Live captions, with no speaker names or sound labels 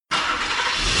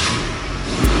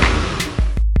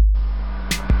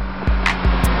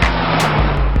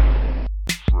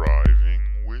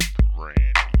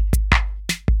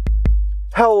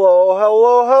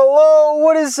Hello.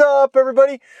 What is up,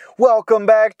 everybody? Welcome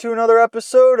back to another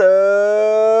episode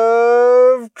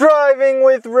of Driving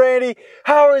with Randy.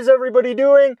 How is everybody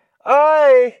doing?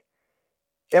 I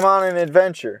am on an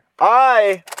adventure.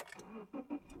 I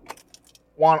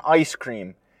want ice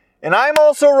cream. And I'm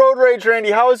also Road Rage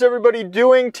Randy. How is everybody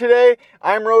doing today?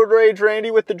 I'm Road Rage Randy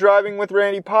with the Driving with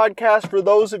Randy podcast. For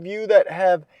those of you that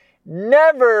have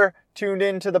never tuned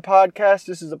into the podcast,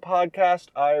 this is a podcast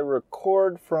I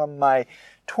record from my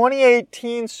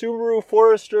 2018 Subaru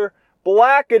Forester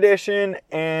Black Edition,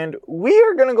 and we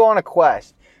are going to go on a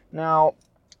quest. Now,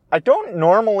 I don't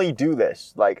normally do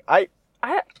this. Like, I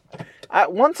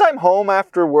once I'm home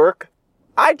after work,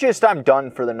 I'm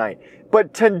done for the night.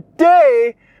 But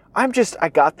today, I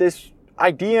got this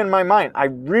idea in my mind. I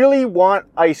really want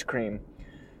ice cream.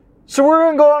 So we're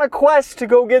going to go on a quest to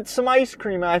go get some ice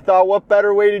cream. And I thought, what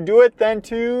better way to do it than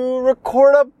to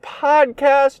record a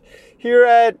podcast here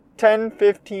at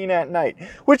 10:15 at night,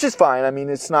 which is fine. I mean,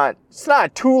 it's not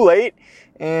too late,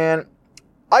 and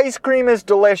ice cream is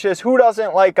delicious. Who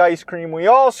doesn't like ice cream? We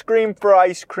all scream for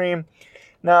ice cream.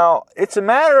 Now, it's a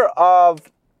matter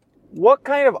of what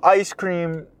kind of ice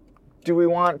cream do we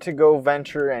want to go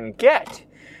venture and get?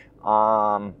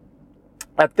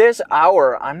 At this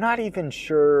hour, I'm not even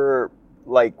sure,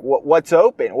 like, what's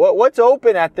open. What's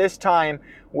open at this time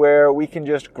where we can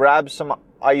just grab some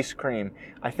ice cream?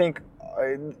 I think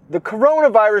the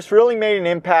coronavirus really made an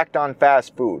impact on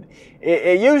fast food.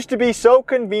 It used to be so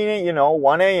convenient,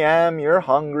 1 a.m., you're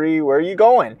hungry, where are you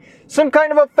going? Some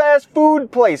kind of a fast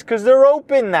food place, because they're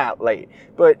open that late.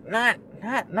 But not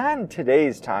in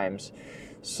today's times.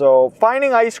 So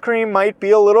finding ice cream might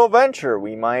be a little venture.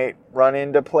 We might run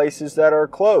into places that are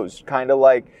closed. Kind of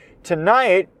like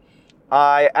tonight,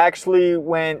 I actually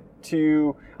went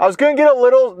to,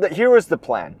 here was the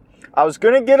plan. I was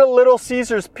going to get a Little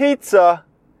Caesars pizza,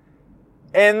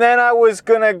 and then I was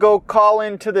going to go call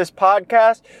into this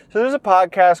podcast. So there's a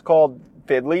podcast called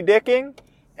Fiddly Dicking,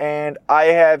 and I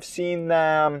have seen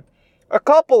them a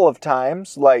couple of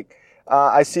times. Like,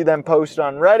 I see them post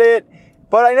on Reddit,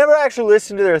 but I never actually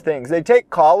listen to their things. They take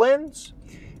call-ins,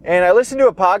 and I listened to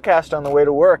a podcast on the way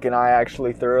to work, and I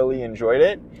actually thoroughly enjoyed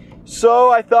it.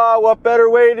 So I thought, what better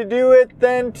way to do it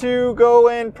than to go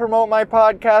and promote my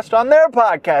podcast on their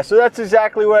podcast? So that's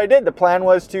exactly what I did. The plan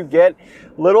was to get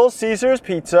Little Caesars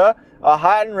pizza, a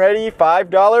hot and ready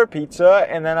 $5 pizza,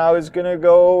 and then I was going to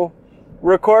go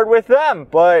record with them.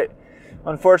 But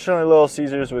unfortunately, Little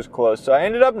Caesars was closed. So I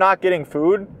ended up not getting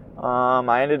food.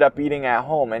 I ended up eating at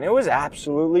home, and it was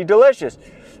absolutely delicious.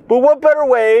 But what better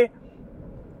way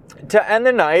to end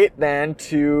the night than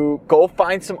to go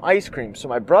find some ice cream? So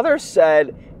my brother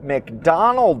said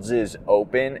McDonald's is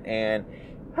open, and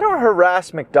I don't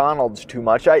harass McDonald's too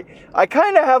much. I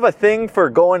kind of have a thing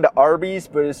for going to Arby's,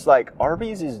 but it's like,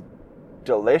 Arby's is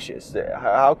delicious.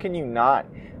 How can you not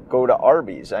go to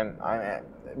Arby's? I'm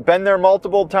been there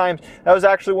multiple times. That was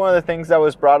actually one of the things that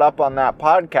was brought up on that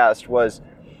podcast was,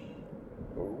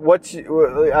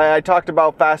 I talked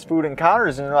about fast food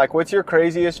encounters, and they're like, what's your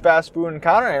craziest fast food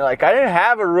encounter? And like, I didn't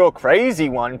have a real crazy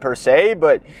one per se,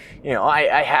 but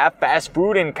I have fast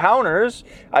food encounters.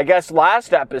 I guess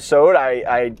last episode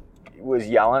I was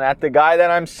yelling at the guy that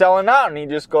I'm selling out, and he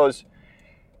just goes,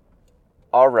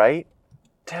 all right.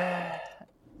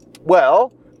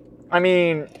 Well, I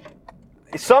mean,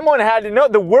 someone had to know,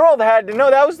 the world had to know.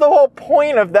 That was the whole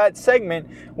point of that segment,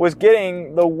 was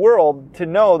getting the world to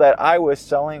know that I was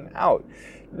selling out.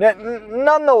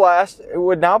 Nonetheless, it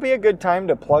would now be a good time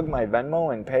to plug my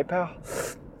Venmo and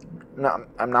PayPal. No,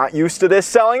 I'm not used to this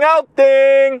selling out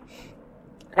thing.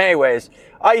 Anyways,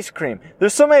 ice cream.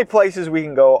 There's so many places we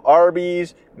can go.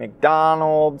 Arby's,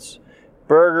 McDonald's,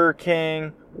 Burger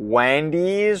King,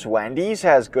 Wendy's. Wendy's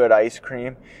has good ice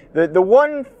cream. The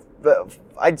one,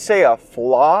 I'd say a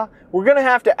flaw, we're going to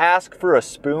have to ask for a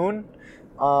spoon.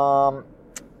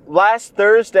 Last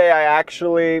Thursday I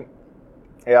actually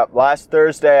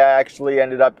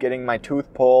ended up getting my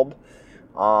tooth pulled.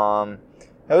 It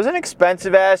was an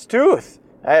expensive ass tooth.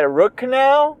 I had a root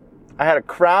canal, I had a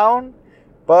crown,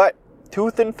 but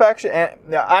tooth infection,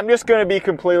 and I'm just going to be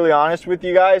completely honest with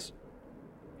you guys.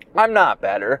 I'm not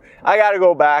better. I gotta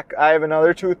go back. I have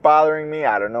another tooth bothering me.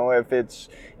 I don't know if it's,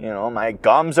 my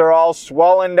gums are all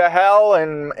swollen to hell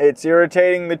and it's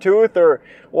irritating the tooth or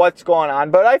what's going on.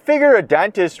 But I figure a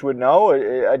dentist would know.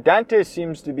 A dentist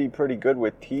seems to be pretty good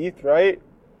with teeth, right?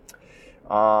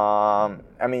 I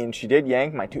mean, she did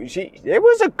yank my tooth.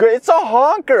 It's a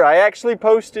honker. I actually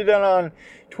posted it on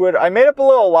Twitter. I made up a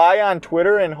little lie on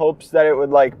Twitter in hopes that it would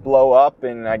like blow up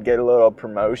and I'd get a little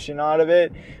promotion out of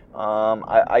it.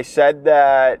 I said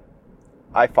that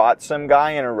I fought some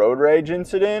guy in a road rage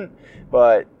incident,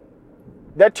 but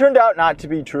that turned out not to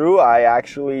be true. I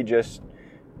actually just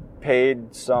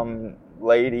paid some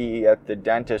lady at the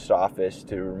dentist office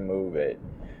to remove it.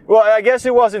 Well, I guess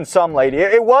it wasn't some lady.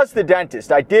 It was the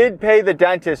dentist. I did pay the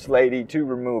dentist lady to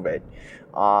remove it.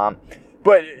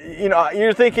 But, you know,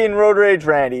 you're thinking, Road Rage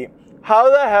Randy,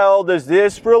 how the hell does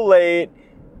this relate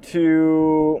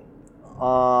to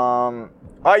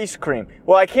ice cream?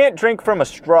 Well, I can't drink from a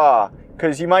straw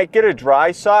because you might get a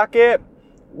dry socket,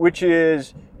 which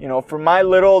is, you know, for my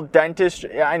little dentist.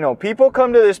 I know people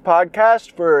come to this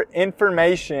podcast for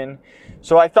information,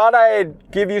 so I thought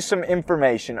I'd give you some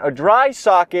information. A dry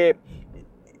socket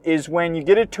is when you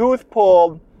get a tooth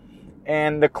pulled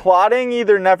and the clotting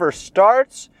either never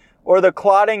starts or the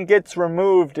clotting gets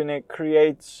removed and it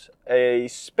creates a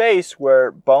space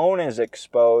where bone is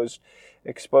exposed,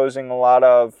 exposing a lot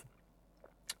of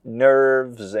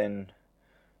nerves and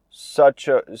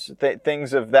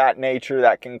things of that nature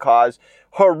that can cause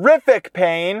horrific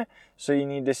pain. So you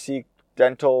need to seek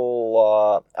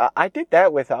dental. I did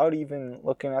that without even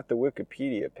looking at the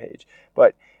Wikipedia page,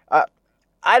 but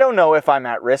I don't know if I'm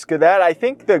at risk of that. I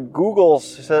think the Google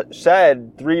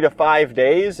said 3 to 5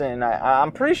 days, and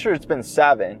I'm pretty sure it's been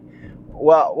 7.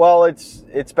 Well,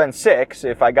 it's been 6.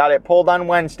 If I got it pulled on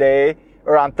Wednesday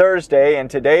or on Thursday,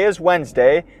 and today is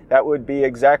Wednesday, that would be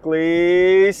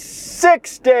exactly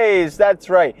 6 days. That's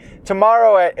right.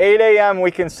 Tomorrow at 8 a.m.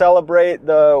 we can celebrate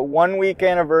the 1-week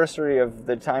anniversary of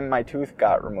the time my tooth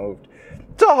got removed.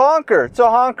 It's a honker. It's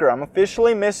a honker. I'm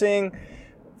officially missing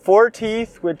 4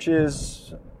 teeth, which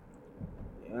is,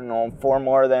 you know, 4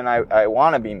 more than I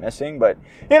want to be missing. But,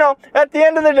 you know, at the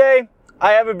end of the day,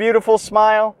 I have a beautiful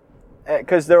smile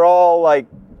because they're all like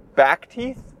back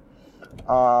teeth.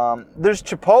 There's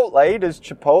Chipotle. Does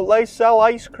Chipotle sell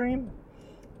ice cream?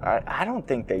 I don't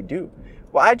think they do.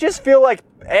 Well, I just feel like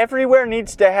everywhere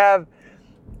needs to have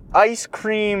ice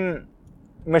cream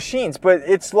machines, but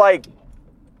it's like,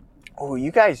 oh,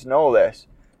 you guys know this.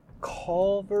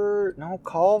 Culver's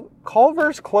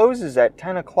closes at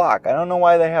 10 o'clock. I don't know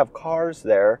why they have cars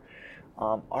there.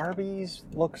 Arby's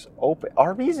looks open.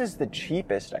 Arby's is the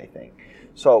cheapest, I think.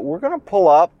 So we're going to pull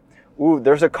up. Ooh,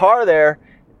 there's a car there.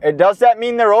 Does that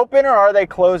mean they're open or are they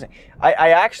closing? I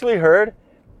actually heard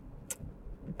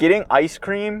getting ice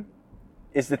cream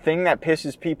is the thing that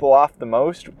pisses people off the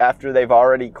most after they've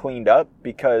already cleaned up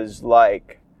because,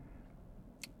 like,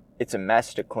 it's a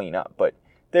mess to clean up. But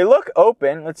they look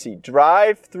open. Let's see.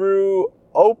 Drive-through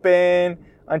open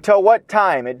until what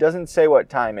time? It doesn't say what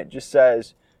time. It just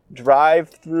says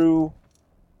drive-through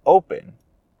open.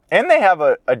 And they have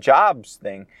a jobs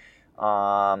thing.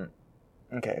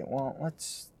 Okay, well,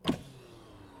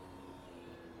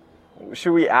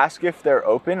 should we ask if they're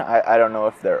open? I don't know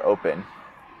if they're open.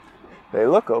 They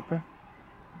look open.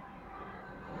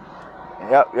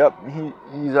 Yep.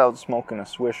 He's out smoking a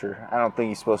Swisher. I don't think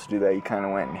he's supposed to do that. He kind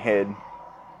of went and hid.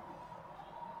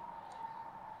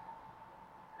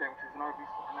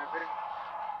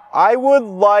 I would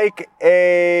like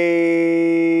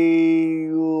a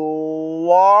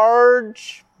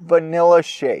large vanilla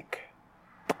shake.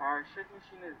 Shake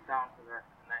machine is down for that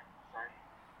tonight. Sorry.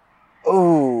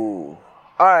 Ooh.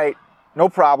 All right. No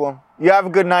problem. You have a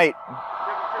good night.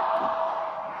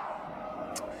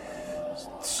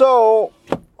 So,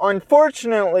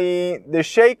 unfortunately, the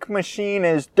shake machine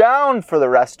is down for the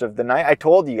rest of the night. I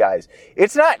told you guys.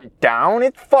 It's not down.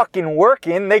 It's fucking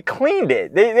working. They cleaned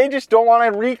it. They just don't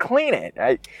want to re-clean it.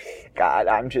 I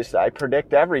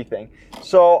predict everything.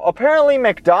 So, apparently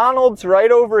McDonald's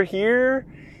right over here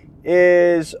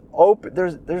is open.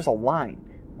 There's a line.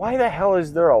 Why the hell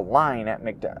is there a line at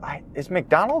McDonald's? Is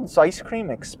McDonald's ice cream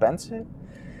expensive?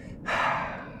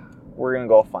 We're going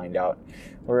to go find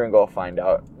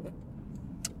out.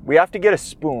 We have to get a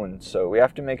spoon, so we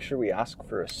have to make sure we ask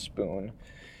for a spoon.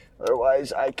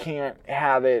 Otherwise, I can't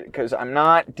have it because I'm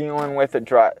not dealing with a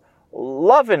dry.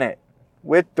 Loving it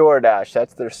with DoorDash.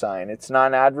 That's their sign. It's not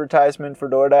an advertisement for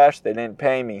DoorDash. They didn't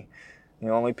pay me. The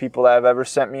only people that have ever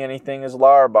sent me anything is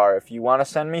Larabar. If you want to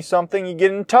send me something, you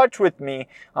get in touch with me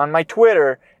on my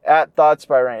Twitter at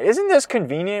ThoughtsByRandy. Isn't this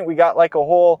convenient? We got like a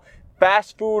whole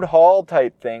fast food hall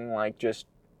type thing, like just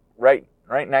right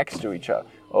next to each other.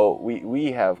 Oh,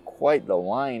 we have quite the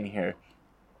line here.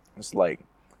 It's like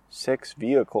 6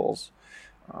 vehicles.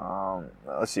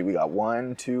 Let's see, we got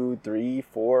 1, 2, 3,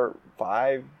 4,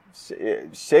 5,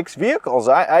 6 vehicles.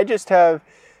 I just have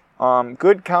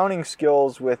good counting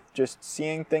skills with just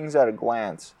seeing things at a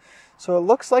glance. So it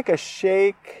looks like a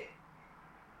shake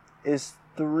is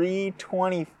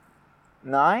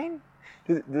 $3.29.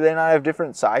 Do they not have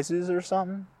different sizes or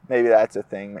something? Maybe that's a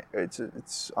thing.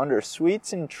 It's under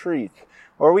sweets and treats.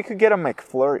 Or we could get a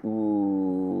McFlurry.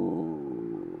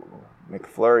 Ooh,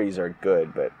 McFlurries are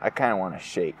good, but I kind of want a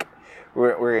shake.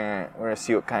 We're gonna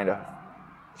see what kind of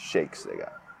shakes they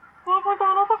got. Well,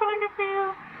 McDonald's, what can I get for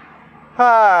you?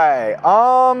 Hi.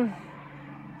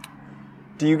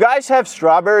 Do you guys have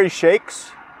strawberry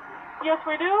shakes? Yes,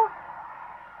 we do.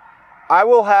 I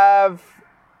will have.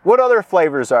 What other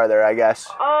flavors are there? I guess.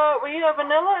 We have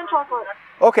vanilla and chocolate.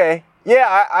 Okay.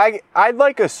 Yeah, I'd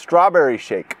like a strawberry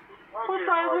shake. What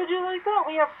size would you like that?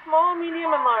 We have small,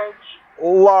 medium, and large.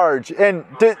 Large. And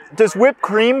does whipped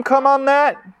cream come on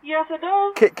that? Yes, it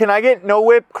does. Can I get no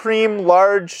whipped cream,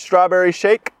 large strawberry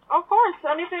shake? Of course.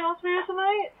 Anything else for you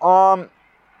tonight?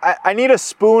 I need a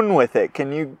spoon with it.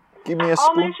 Can you give me a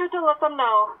spoon? I'll make sure to let them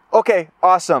know. Okay,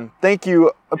 awesome. Thank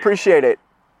you. Appreciate it.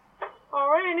 All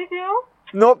right. Anything else?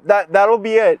 Nope, that'll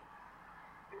be it.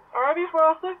 All right. Before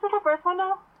I'll stick to the first one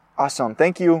now. Awesome.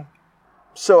 Thank you.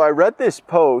 So I read this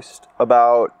post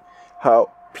about how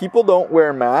people don't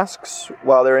wear masks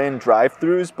while they're in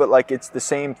drive-thrus, but like it's the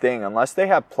same thing. Unless they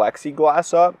have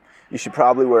plexiglass up, you should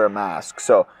probably wear a mask.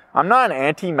 So I'm not an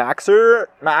anti-masker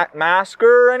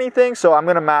or anything, so I'm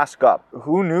gonna mask up.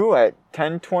 Who knew at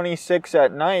 10:26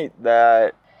 at night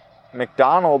that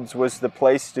McDonald's was the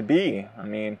place to be? I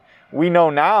mean, we know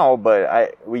now,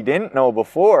 but we didn't know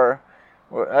before.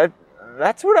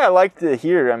 That's what I like to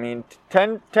hear. I mean,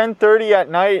 10:30 at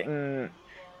night, and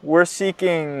we're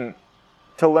seeking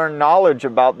to learn knowledge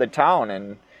about the town,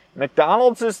 and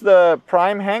McDonald's is the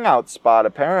prime hangout spot,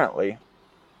 apparently.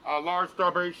 A large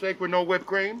strawberry shake with no whipped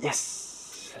cream?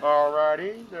 Yes.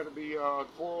 Alrighty, that'll be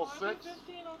 406. And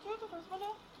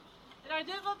I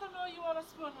did let them know you want a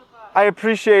spoon with that. I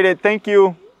appreciate it. Thank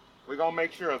you. We're gonna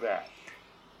make sure of that.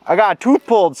 I got a tooth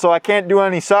pulled, so I can't do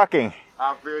any sucking.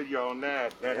 I feel you on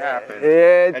that. That happens.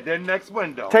 And then next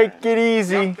window. Take it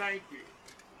easy. Yep, thank you.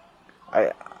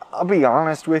 I'll be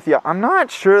honest with you. I'm not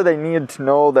sure they need to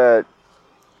know that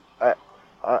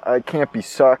I can't be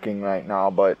sucking right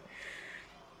now, but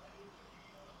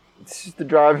this is the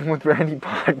Driving with Randy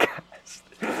podcast.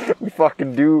 We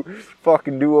fucking do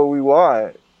what we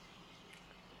want.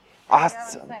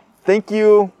 Awesome. Thank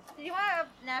you. Do you want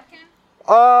a napkin?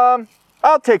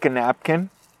 I'll take a napkin.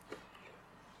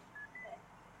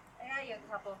 I got you a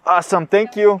couple. Awesome.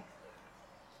 Thank you.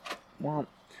 Well,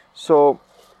 so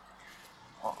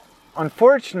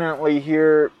unfortunately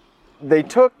here, they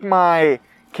took my,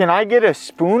 can I get a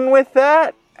spoon with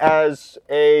that? As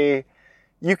a,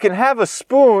 you can have a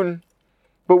spoon,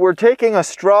 but we're taking a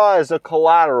straw as a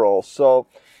collateral. So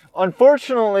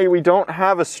unfortunately, we don't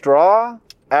have a straw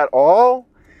at all.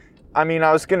 I mean,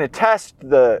 I was going to test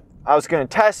the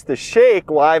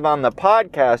shake live on the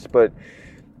podcast, but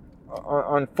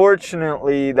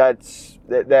unfortunately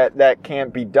that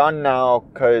can't be done now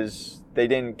because they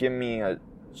didn't give me a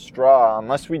straw,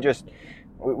 unless we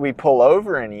pull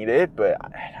over and eat it. But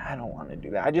I don't want to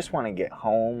do that. I just want to get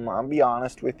home. I'll be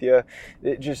honest with you.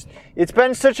 It's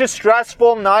been such a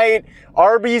stressful night.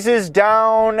 Arby's is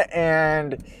down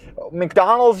and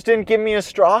McDonald's didn't give me a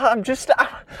straw. I'm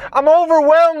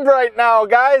overwhelmed right now,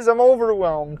 guys. I'm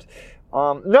overwhelmed.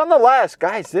 Nonetheless,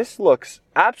 guys, this looks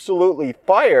absolutely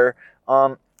fire.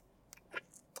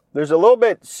 There's a little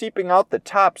bit seeping out the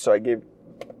top, so I gave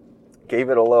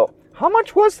it a little. How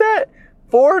much was that?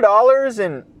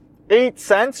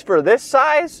 $4.08 for this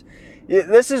size?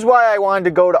 This is why I wanted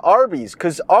to go to Arby's,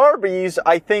 because Arby's,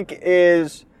 I think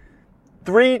it's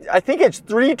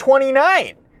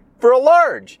 $3.29 for a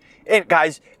large. And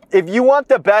guys, if you want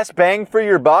the best bang for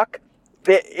your buck,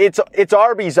 it's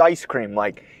Arby's ice cream.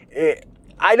 I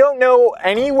don't know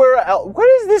anywhere else. What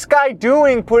is this guy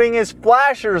doing putting his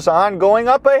flashers on going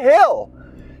up a hill?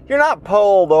 You're not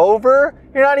pulled over.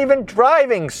 You're not even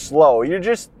driving slow. You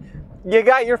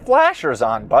got your flashers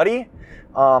on, buddy.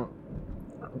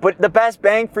 But the best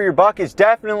bang for your buck is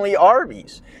definitely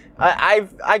Arby's.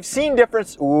 I've seen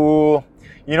different. Ooh,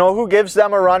 you know who gives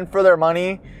them a run for their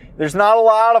money? There's not a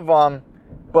lot of them,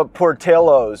 but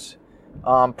Portillo's.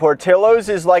 Portillo's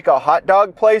is like a hot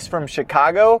dog place from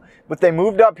Chicago, but they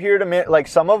moved up here to,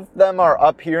 some of them are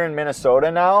up here in Minnesota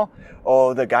now.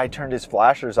 Oh, the guy turned his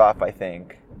flashers off, I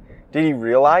think. Did he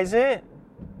realize it?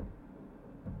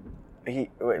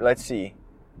 Wait, let's see.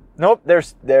 Nope, they're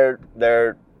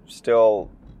still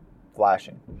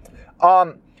flashing.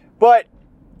 But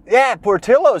yeah,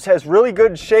 Portillo's has really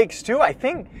good shakes too. I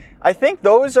think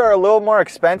those are a little more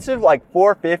expensive, like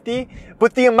 $4.50.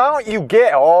 But the amount you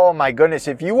get, oh my goodness!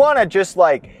 If you want to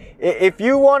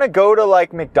go to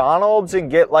McDonald's and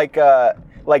get like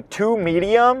 2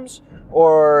 mediums,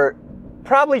 or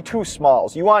probably 2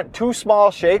 smalls. You want 2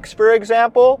 small shakes, for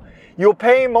example, you'll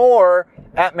pay more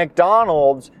at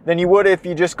McDonald's than you would if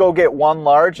you just go get 1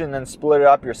 large and then split it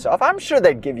up yourself. I'm sure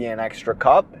they'd give you an extra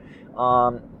cup.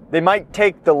 They might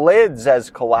take the lids as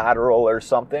collateral or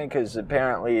something, because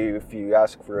apparently if you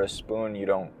ask for a spoon, you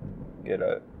don't get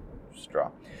a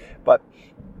straw. But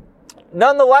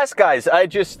nonetheless, guys,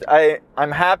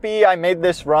 I'm happy I made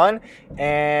this run.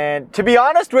 And to be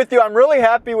honest with you, I'm really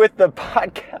happy with the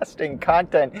podcasting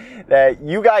content that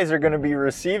you guys are going to be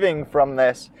receiving from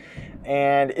this.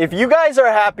 And if you guys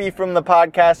are happy from the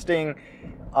podcasting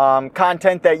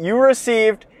content that you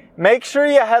received, make sure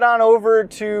you head on over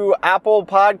to Apple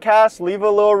Podcasts, leave a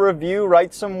little review,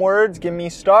 write some words, give me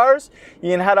stars.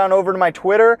 You can head on over to my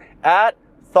Twitter at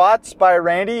Thoughts by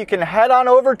Randy. You can head on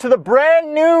over to the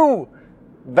brand new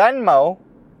Venmo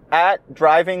at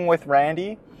Driving with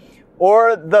Randy,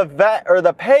 or the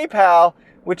PayPal,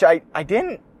 which I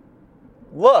didn't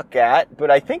look at, but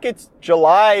I think it's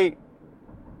July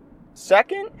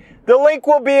 2nd. The link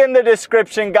will be in the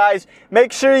description, guys.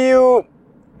 Make sure you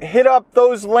hit up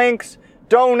those links,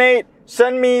 donate,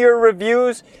 send me your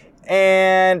reviews,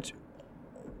 and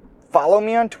follow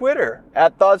me on Twitter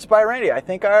at Thoughts by Randy. I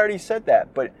think I already said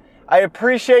that, but I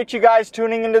appreciate you guys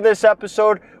tuning into this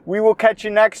episode. We will catch you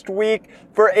next week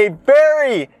for a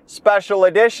very special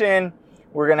edition.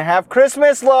 We're going to have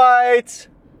Christmas lights.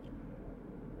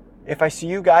 If I see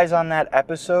you guys on that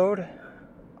episode,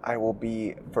 I will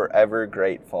be forever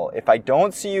grateful. If I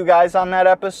don't see you guys on that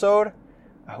episode,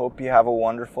 I hope you have a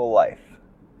wonderful life.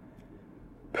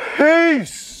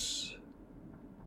 Peace!